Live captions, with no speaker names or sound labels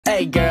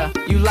Hey girl,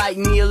 you like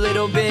me a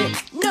little bit?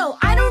 No,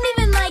 I don't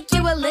even like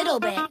you a little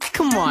bit.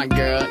 Come on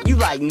girl, you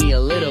like me a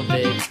little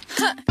bit.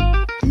 Huh,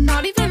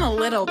 not even a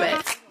little bit.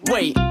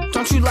 Wait,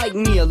 don't you like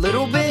me a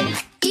little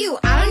bit? Ew,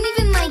 I don't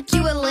even like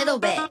you a little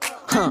bit.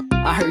 Huh,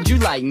 I heard you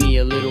like me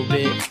a little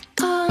bit.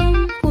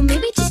 Well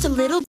maybe just a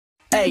little.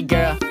 Hey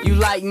girl, you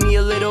like me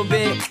a little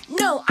bit?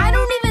 No, I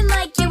don't even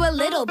like you a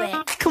little bit.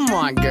 Come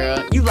on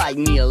girl, you like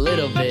me a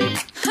little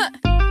bit. Huh,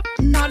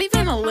 not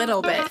even a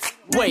little bit.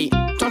 Wait,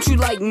 don't you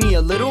like me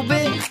a little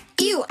bit?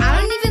 Ew, I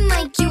don't even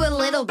like you a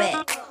little bit.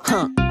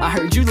 Huh, I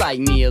heard you like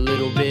me a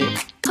little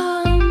bit.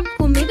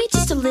 Well maybe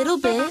just a little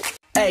bit.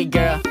 Hey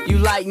girl, you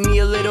like me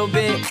a little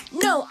bit?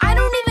 No, I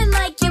don't even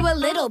like you a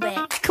little bit.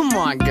 Come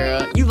on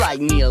girl, you like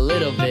me a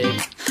little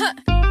bit. Huh,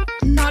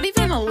 not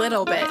even a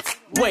little bit.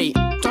 Wait,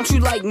 don't you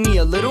like me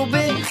a little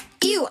bit?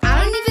 Ew,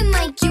 I don't even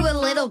like you a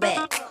little bit.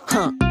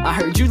 Huh, I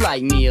heard you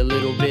like me a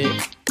little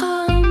bit.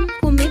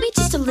 Well maybe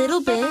just a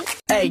little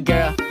bit. Hey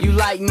girl, you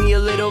like me a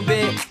little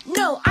bit?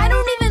 No, I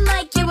don't even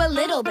like you a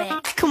little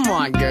bit. Come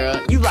on girl,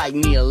 you like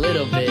me a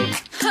little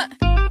bit. Huh,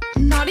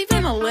 not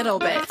even a little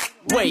bit.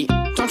 Wait,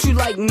 don't you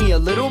like me a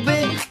little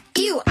bit?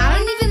 Ew, I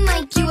don't even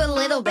like you a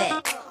little bit.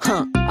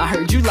 Huh, I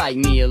heard you like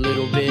me a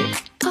little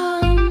bit.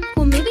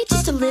 Well maybe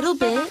just a little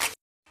bit.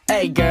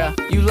 Hey girl,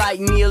 you like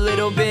me a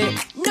little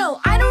bit? No,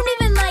 I don't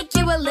even like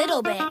you a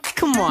little bit.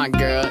 Come on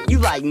girl, you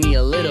like me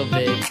a little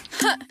bit.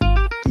 Huh,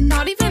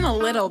 not even a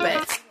little bit.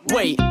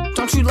 Wait,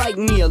 don't you like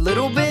me a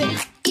little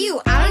bit? Ew,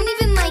 I don't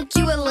even like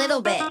you a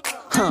little bit.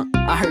 Huh,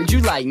 I heard you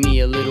like me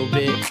a little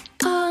bit.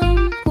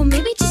 Well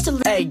maybe just a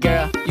little. Hey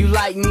girl, you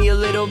like me a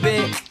little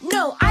bit?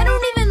 No, I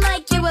don't even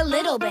like you a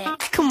little bit.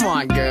 Come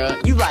on girl,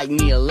 you like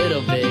me a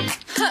little bit.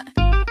 Huh,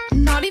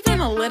 not even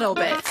a little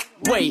bit.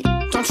 Wait,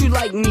 don't you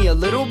like me a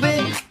little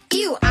bit?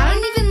 Ew, I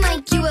don't even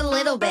like you a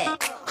little bit.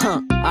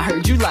 Huh, I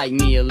heard you like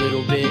me a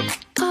little bit.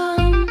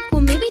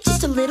 Well maybe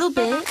just a little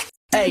bit.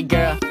 Hey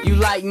girl, you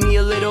like me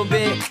a little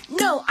bit?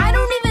 No, I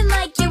don't even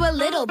like you a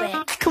little bit.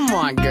 Come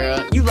on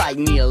girl, you like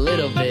me a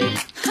little bit.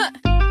 Huh,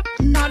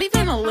 not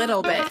even a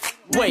little bit.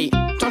 Wait,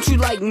 don't you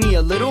like me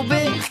a little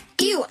bit?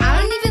 Ew,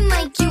 I don't even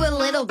like you a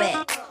little bit.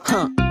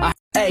 Huh,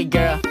 hey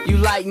girl, you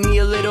like me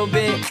a little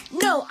bit?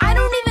 No, I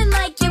don't even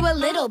like you a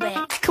little bit.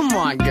 Come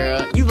on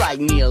girl, you like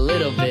me a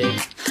little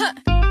bit. Huh,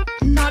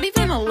 not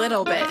even a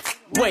little bit.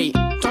 Wait,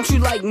 don't you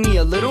like me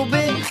a little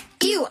bit?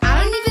 Ew,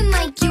 I don't even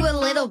like you a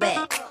little bit.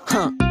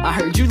 Huh, I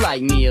heard you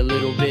like me a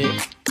little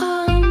bit.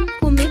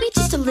 Well maybe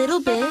just a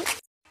little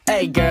bit.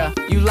 Hey girl,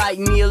 you like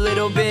me a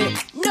little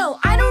bit? No,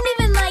 I don't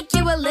even like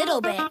you a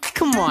little bit.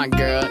 Come on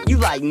girl, you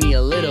like me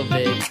a little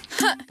bit.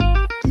 Huh,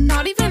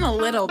 not even a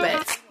little bit.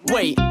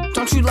 Wait,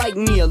 don't you like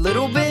me a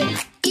little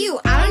bit? Ew,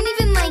 I don't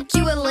even like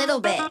you a little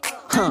bit.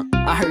 Huh,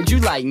 I heard you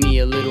like me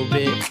a little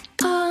bit.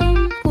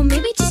 Well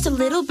maybe just a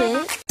little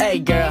bit. Hey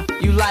girl,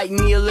 you like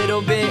me a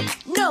little bit?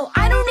 No,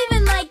 I don't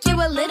even like you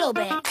a little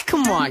bit.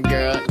 Come on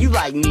girl, you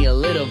like me a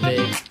little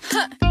bit.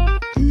 Huh,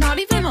 not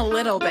even a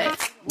little bit.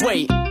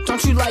 Wait,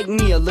 don't you like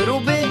me a little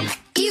bit?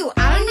 Ew,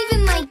 I don't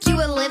even like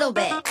you a little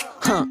bit.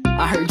 Huh,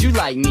 I heard you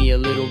like me a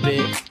little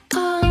bit.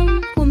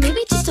 Well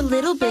maybe just a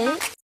little bit.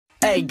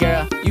 Hey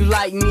girl, you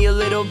like me a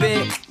little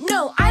bit?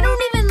 No, I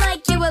don't even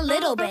like you a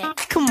little bit.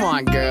 Come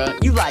on girl,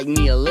 you like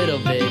me a little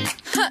bit.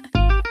 Huh,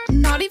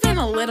 not even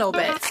a little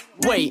bit.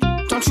 Wait,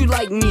 don't you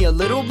like me a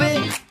little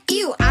bit?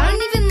 Ew, I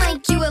don't even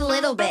like you a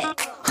little bit.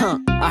 Huh,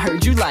 I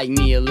heard you like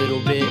me a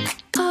little bit.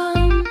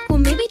 Well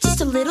maybe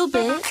just a little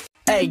bit.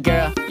 Hey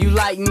girl, you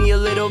like me a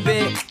little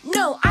bit?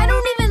 No, I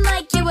don't even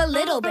like you a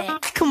little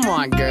bit. Come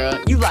on girl,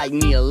 you like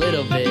me a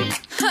little bit.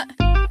 Huh,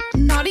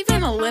 not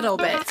even a little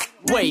bit.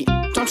 Wait,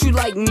 don't you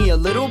like me a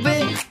little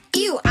bit?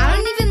 Ew, I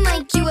don't even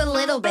like you a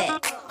little bit.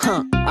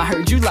 Huh, I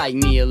heard you like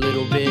me a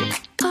little bit.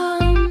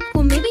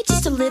 Well maybe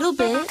just a little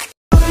bit.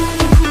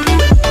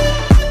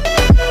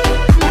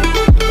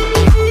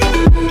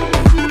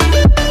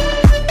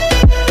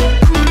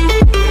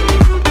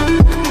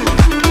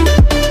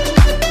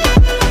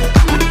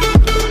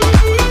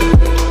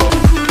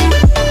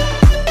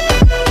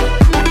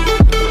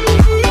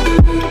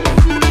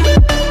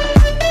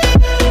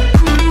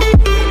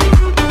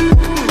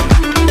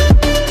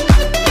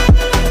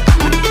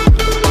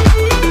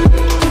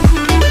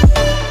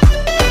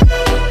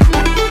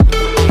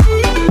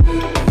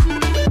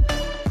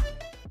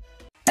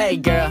 Hey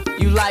girl,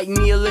 you like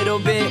me a little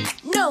bit?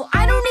 No,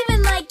 I don't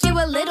even like you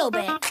a little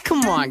bit.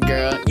 Come on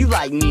girl, you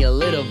like me a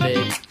little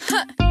bit.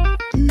 Huh,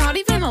 not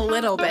even a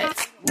little bit.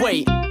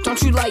 Wait,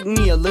 don't you like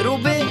me a little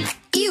bit?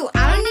 Ew,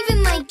 I don't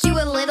even like you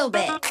a little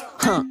bit.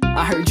 Huh,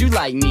 I heard you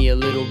like me a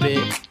little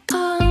bit.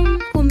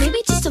 Well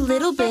maybe just a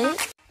little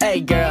bit.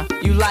 Hey girl,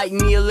 you like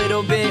me a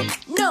little bit?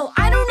 No,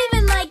 I don't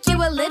even like you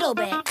a little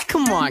bit.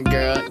 Come on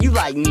girl, you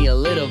like me a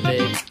little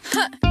bit.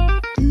 Huh,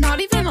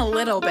 not even a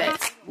little bit.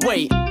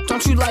 Wait,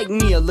 don't you like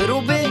me a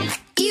little bit?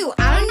 Ew,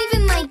 I don't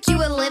even like you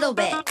a little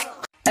bit.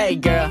 Hey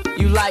girl,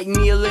 you like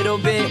me a little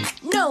bit?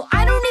 No,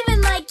 I don't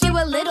even like you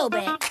a little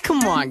bit.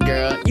 Come on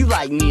girl, you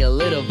like me a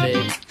little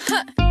bit.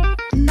 Huh,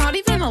 not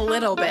even a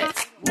little bit.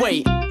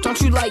 Wait,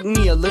 don't you like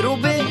me a little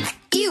bit?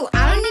 Ew,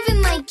 I don't even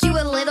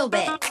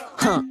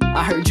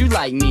heard you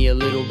like me a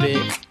little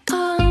bit.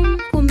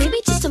 Well, maybe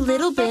just a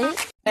little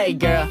bit. Hey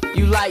girl,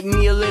 you like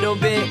me a little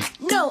bit?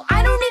 No,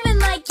 I don't even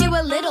like you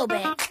a little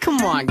bit.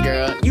 Come on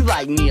girl, you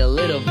like me a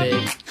little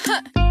bit.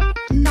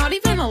 Not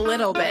even a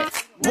little bit.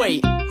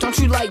 Wait, don't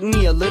you like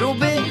me a little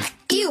bit?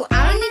 Ew,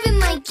 I don't even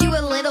like you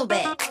a little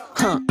bit.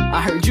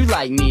 I heard you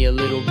like me a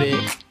little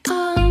bit.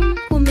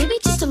 Well, maybe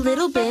just a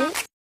little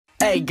bit.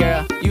 Hey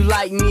girl, you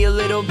like me a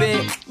little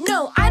bit?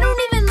 No, I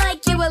don't even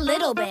like you a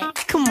little bit.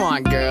 Come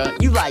on girl,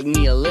 you like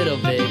me a little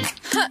bit.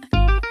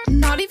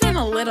 Not even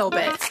a little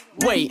bit.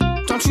 Wait,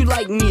 don't you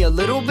like me a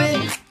little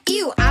bit?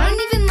 Ew, I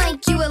don't even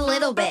like you a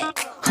little bit.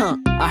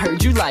 I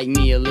heard you like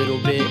me a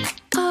little bit.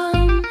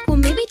 Well,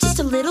 maybe just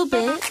a little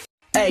bit.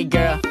 Hey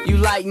girl, you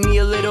like me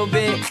a little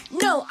bit?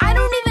 No, I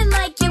don't even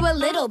like you a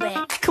little bit.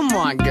 Come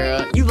on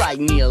girl, you like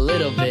me a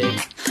little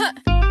bit.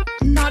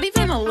 Not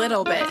even a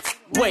little bit.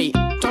 Wait,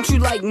 don't you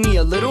like me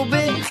a little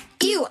bit?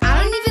 Ew,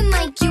 I don't even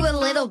like you a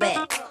little bit.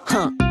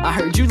 I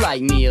heard you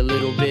like me a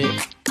little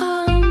bit.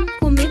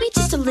 Well, maybe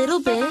just a little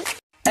bit.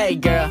 Hey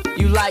girl,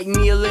 you like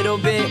me a little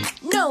bit?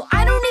 No,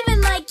 I don't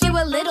even like you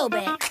a little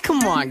bit.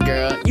 Come on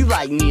girl, you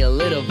like me a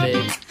little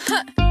bit.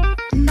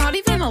 Not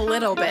even a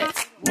little bit.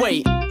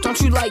 Wait, don't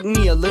you like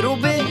me a little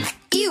bit?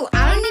 Ew,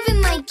 I don't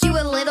even like you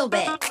a little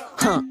bit.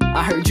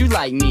 I heard you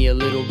like me a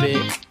little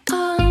bit.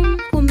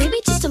 Well, maybe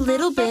just a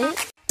little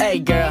bit. Hey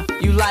girl,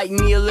 you like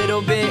me a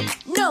little bit?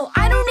 No,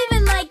 I don't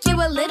even like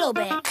you a little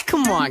bit.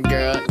 Come on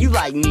girl, you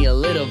like me a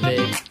little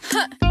bit.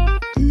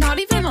 Not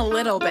even a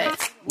little bit.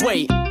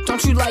 Wait,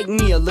 don't you like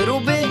me a little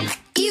bit?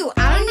 Ew,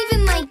 I don't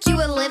even like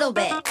you a little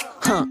bit.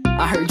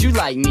 I heard you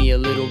like me a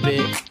little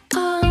bit.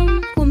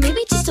 Well,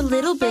 maybe just a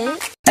little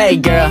bit. Hey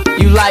girl,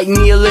 you like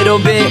me a little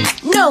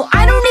bit? No,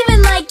 I don't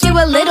even like you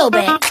a little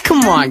bit.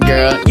 Come on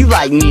girl, you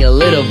like me a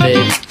little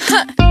bit.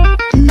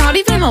 Not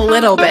even a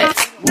little bit.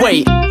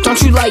 Wait,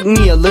 don't you like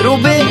me a little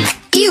bit?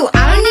 Ew,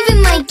 I don't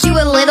even like you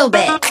a little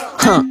bit.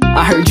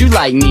 I heard you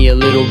like me a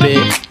little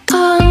bit.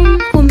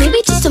 Well,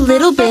 maybe just a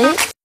little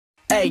bit.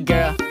 Hey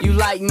girl, you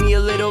like me a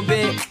little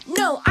bit?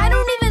 No, I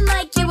don't even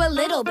like you a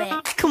little bit.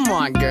 Come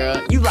on girl,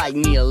 you like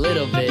me a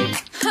little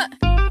bit.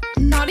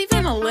 Not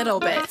even a little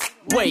bit.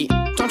 Wait,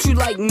 don't you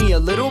like me a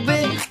little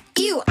bit?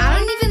 Ew, I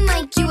don't even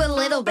like you a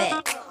little bit.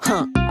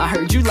 I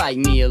heard you like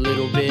me a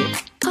little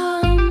bit.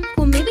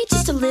 Well, maybe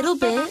just a little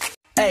bit.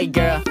 Hey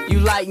girl, you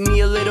like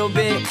me a little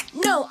bit?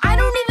 No, I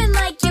don't even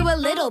like you a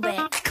little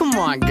bit. Come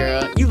on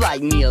girl, you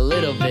like me a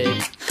little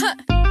bit.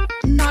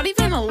 Not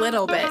even a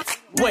little bit.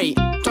 Wait,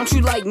 don't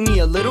you like me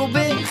a little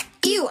bit?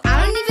 Ew,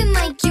 I don't even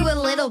like you a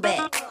little bit.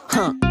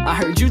 I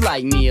heard you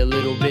like me a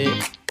little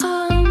bit.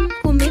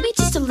 Well, maybe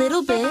just a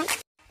little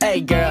bit. Hey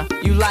girl,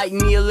 you like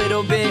me a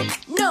little bit?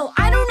 No,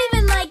 I don't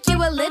even like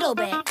you a little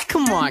bit.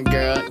 Come on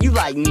girl, you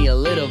like me a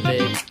little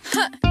bit.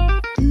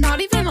 Not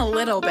even a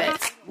little bit.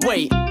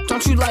 Wait,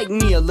 don't you like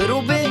me a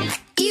little bit?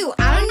 Ew,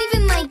 I don't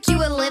even like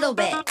you a little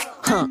bit.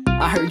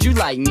 I heard you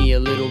like me a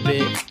little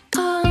bit.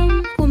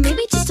 Well,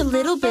 maybe just a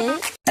little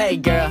bit. Hey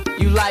girl,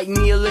 you like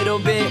me a little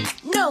bit?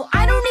 No,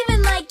 I don't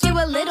even like you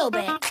a little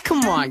bit.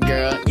 Come on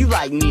girl, you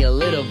like me a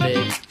little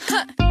bit.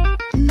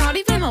 Not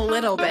even a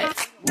little bit.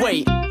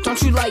 Wait,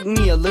 don't you like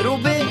me a little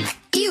bit?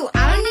 Ew,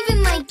 I don't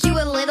even like you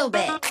a little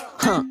bit.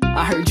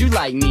 I heard you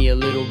like me a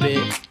little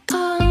bit.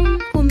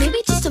 Well,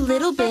 maybe just a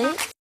little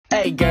bit.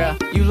 Hey girl,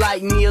 you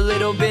like me a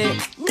little bit?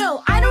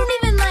 No, I don't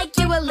even like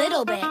you a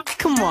little bit.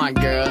 Come on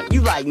girl,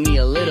 you like me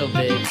a little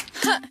bit.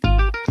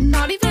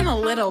 Not even a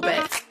little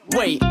bit.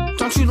 Wait,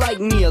 don't you like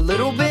me a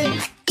little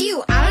bit?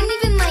 Ew, I don't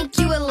even like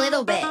you a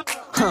little bit.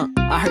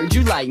 I heard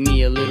you like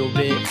me a little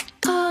bit.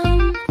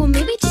 Well,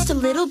 maybe just a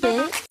little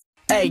bit.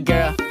 Hey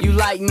girl, you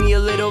like me a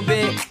little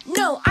bit?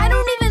 No, I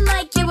don't even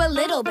like you a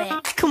little bit.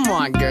 Come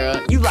on girl,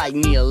 you like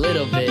me a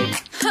little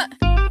bit.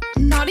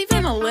 Not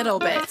even a little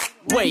bit.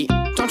 Wait,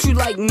 don't you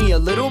like me a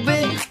little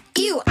bit?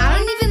 Ew, I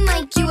don't even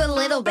like you a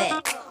little bit.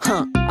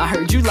 I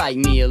heard you like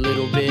me a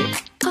little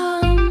bit.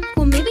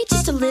 Well, maybe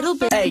just a little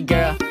bit. Hey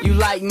girl, you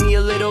like me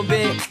a little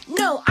bit?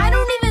 No, I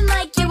don't even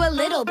like you a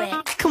little bit.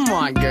 Come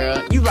on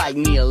girl, you like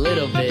me a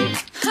little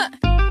bit.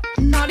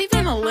 Not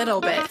even a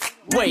little bit.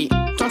 Wait,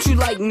 don't you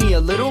like me a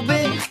little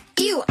bit?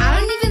 Ew, I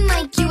don't even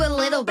like you a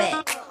little bit.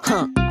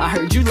 I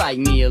heard you like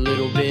me a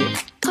little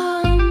bit.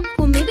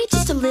 Well, maybe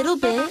just a little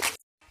bit.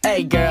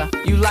 Hey girl,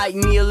 you like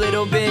me a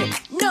little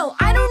bit? No,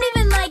 I don't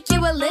even like you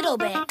a little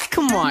bit.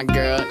 Come on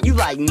girl, you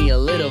like me a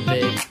little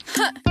bit.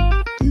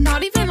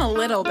 Not even a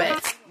little bit.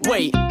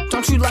 Wait,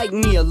 don't you like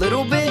me a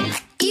little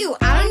bit? Ew,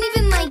 I don't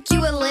even like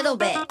you a little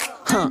bit.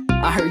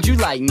 I heard you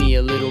like me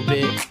a little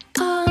bit.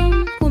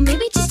 Well,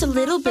 maybe just a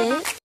little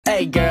bit.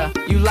 Hey girl,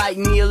 you like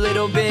me a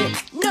little bit?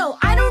 No,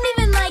 I don't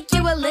even like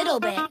you a little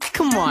bit.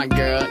 Come on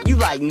girl, you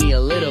like me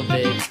a little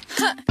bit.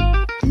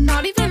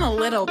 Not even a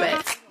little bit.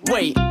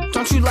 Wait,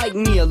 don't you like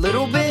me a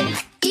little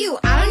bit? Ew,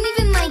 I don't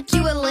even like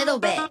you a little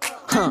bit.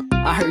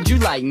 I heard you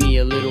like me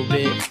a little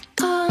bit.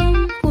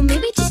 Well,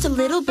 maybe just a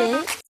little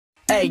bit.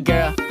 Hey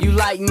girl, you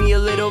like me a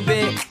little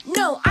bit?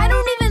 No, I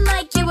don't even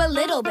like you a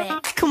little bit.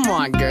 Come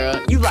on girl,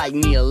 you like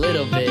me a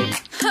little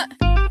bit.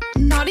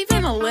 Not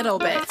even a little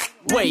bit.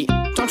 Wait,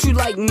 don't you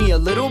like me a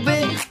little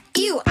bit?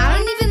 Ew, I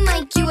don't even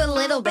like you a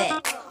little bit.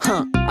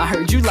 Huh, I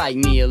heard you like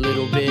me a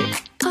little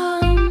bit.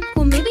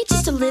 Well, maybe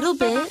just a little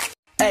bit.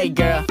 Hey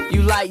girl,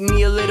 you like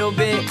me a little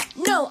bit?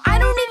 No, I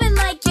don't even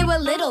like you a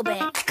little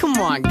bit. Come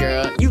on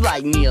girl, you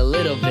like me a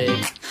little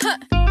bit.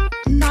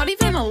 Not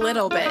even a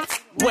little bit.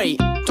 Wait,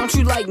 don't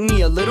you like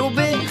me a little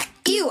bit?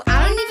 Ew,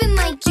 I don't even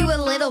like you a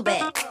little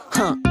bit.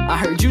 Huh, I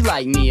heard you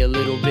like me a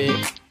little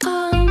bit.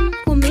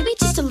 Well, maybe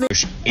just a little.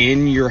 Push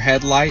in your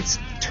headlights,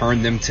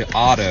 turn them to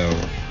auto,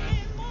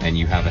 and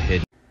you have a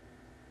hidden.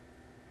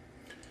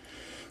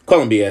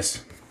 Call him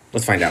BS.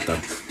 Let's find out though.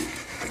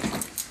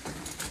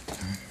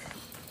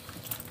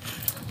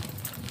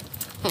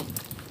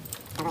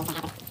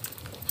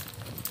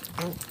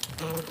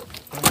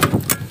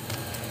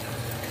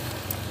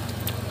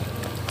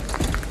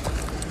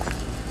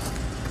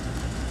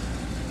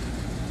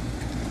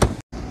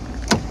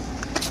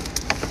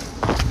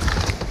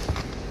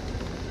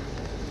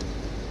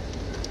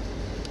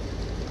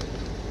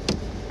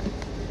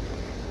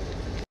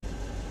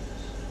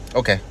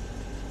 Okay.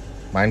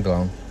 Mind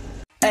blown.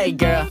 Hey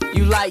girl,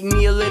 you like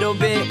me a little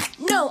bit?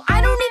 No, I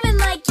don't even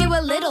like you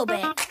a little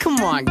bit.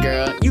 Come on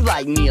girl, you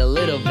like me a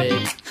little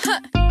bit.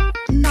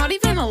 Not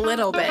even a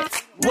little bit.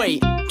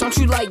 Wait, don't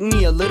you like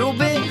me a little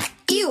bit?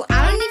 Ew,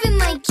 I don't even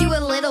like you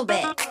a little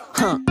bit.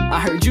 Huh, I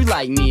heard you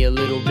like me a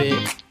little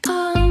bit.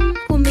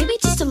 Well, maybe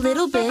just a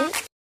little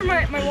bit.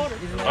 My water.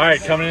 All right,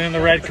 coming in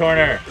the red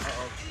corner,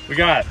 we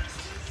got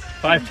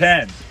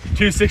 5'10",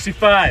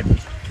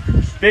 265,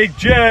 Big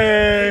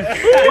J.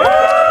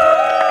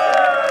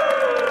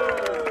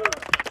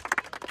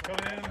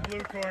 Coming in the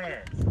blue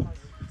corner,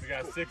 we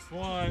got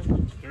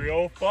 6'1",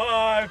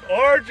 305,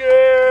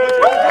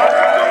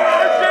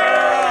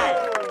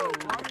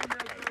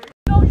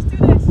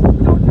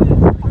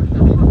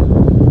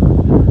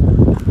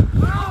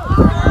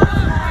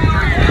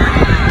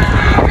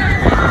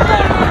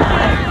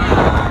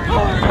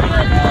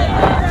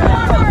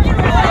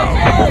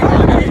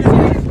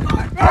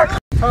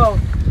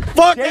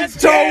 Fucking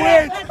toe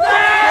it!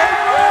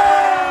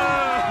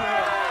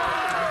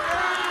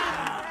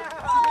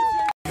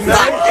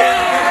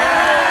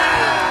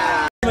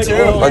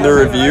 Under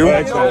review,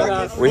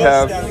 we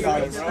have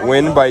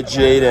win by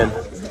Jaden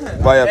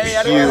by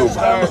a cube.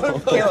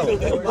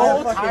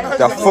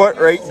 The foot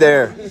right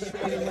there.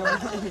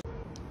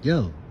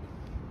 Yo,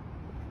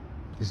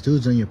 this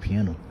dude's on your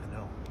piano. I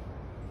know.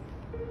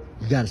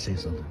 You gotta say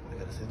something. I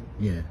gotta say something?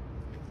 Yeah.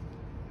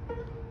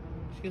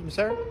 Excuse me,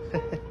 sir.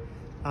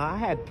 I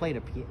had played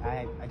a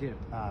I did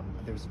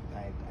there was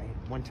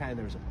one time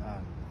there was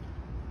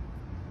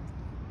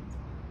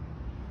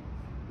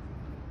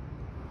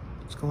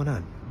what's going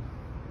on?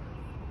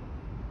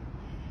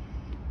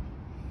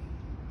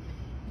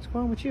 What's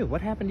going on with you?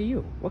 What happened to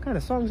you? What kind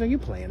of songs are you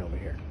playing over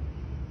here?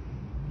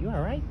 You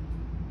all right?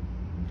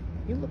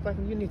 You look like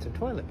you need some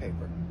toilet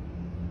paper.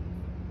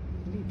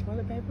 You need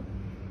toilet paper?